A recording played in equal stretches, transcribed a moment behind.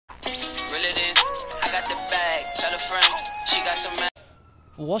Reel it in. I got the bag. Tell a friend. She got some.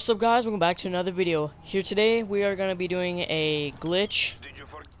 What's up, guys? Welcome back to another video. Here today we are gonna be doing a glitch.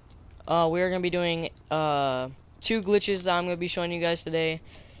 We are gonna be doing two glitches that I'm gonna be showing you guys today.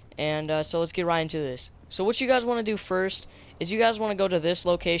 And so let's get right into this. So what you guys want to do first is you guys want to go to this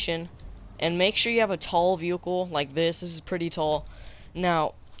location and make sure you have a tall vehicle like this. This is pretty tall.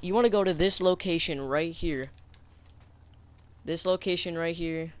 Now you want to go to this location right here. This location right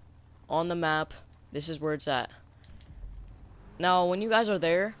here on the map. This is where it's at. Now when you guys are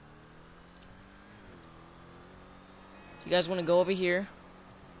there, you guys want to go over here.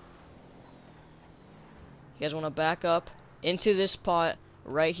 You guys want to back up into this spot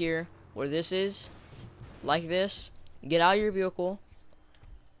right here where this is, like this. Get out of your vehicle,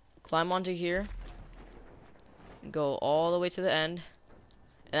 climb onto here, go all the way to the end,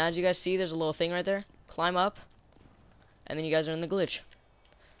 and as you guys see, there's a little thing right there. Climb up, and then you guys are in the glitch.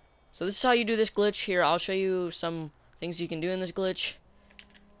 So this is how you do this glitch. Here, I'll show you some things you can do in this glitch.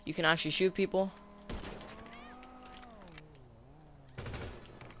 You can actually shoot people.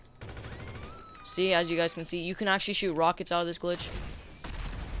 See, as you guys can see, you can actually shoot rockets out of this glitch.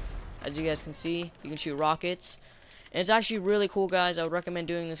 As you guys can see, you can shoot rockets. And it's actually really cool, guys. I would recommend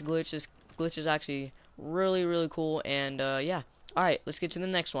doing this glitch. This glitch is actually really cool. And yeah. Alright, let's get to the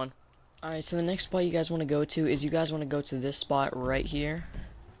next one. Alright, so the next spot you guys want to go to is you guys want to go to this spot right here.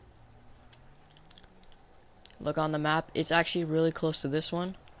 Look on the map. It's actually really close to this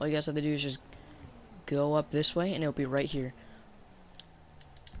one. All you guys have to do is just go up this way and it'll be right here.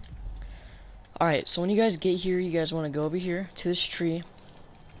 Alright, so when you guys get here, you guys want to go over here to this tree.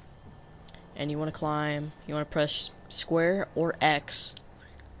 And you want to climb. You want to press square or X.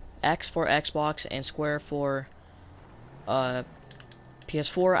 X for Xbox and square for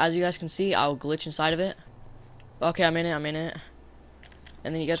PS4. As you guys can see, I'll glitch inside of it. Okay, I'm in it.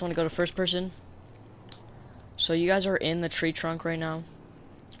 And then you guys want to go to first person. So you guys are in the tree trunk right now.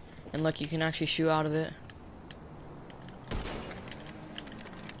 And look, you can actually shoot out of it.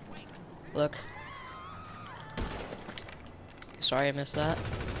 Look. Sorry I missed that.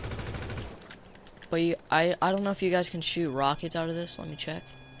 But I don't know if you guys can shoot rockets out of this. Let me check.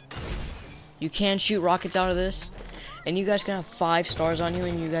 You can shoot rockets out of this. And you guys can have 5 stars on you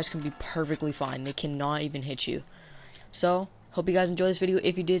and you guys can be perfectly fine. They cannot even hit you. So, hope you guys enjoyed this video.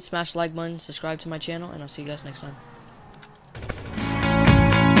 If you did, smash the like button, subscribe to my channel, and I'll see you guys next time.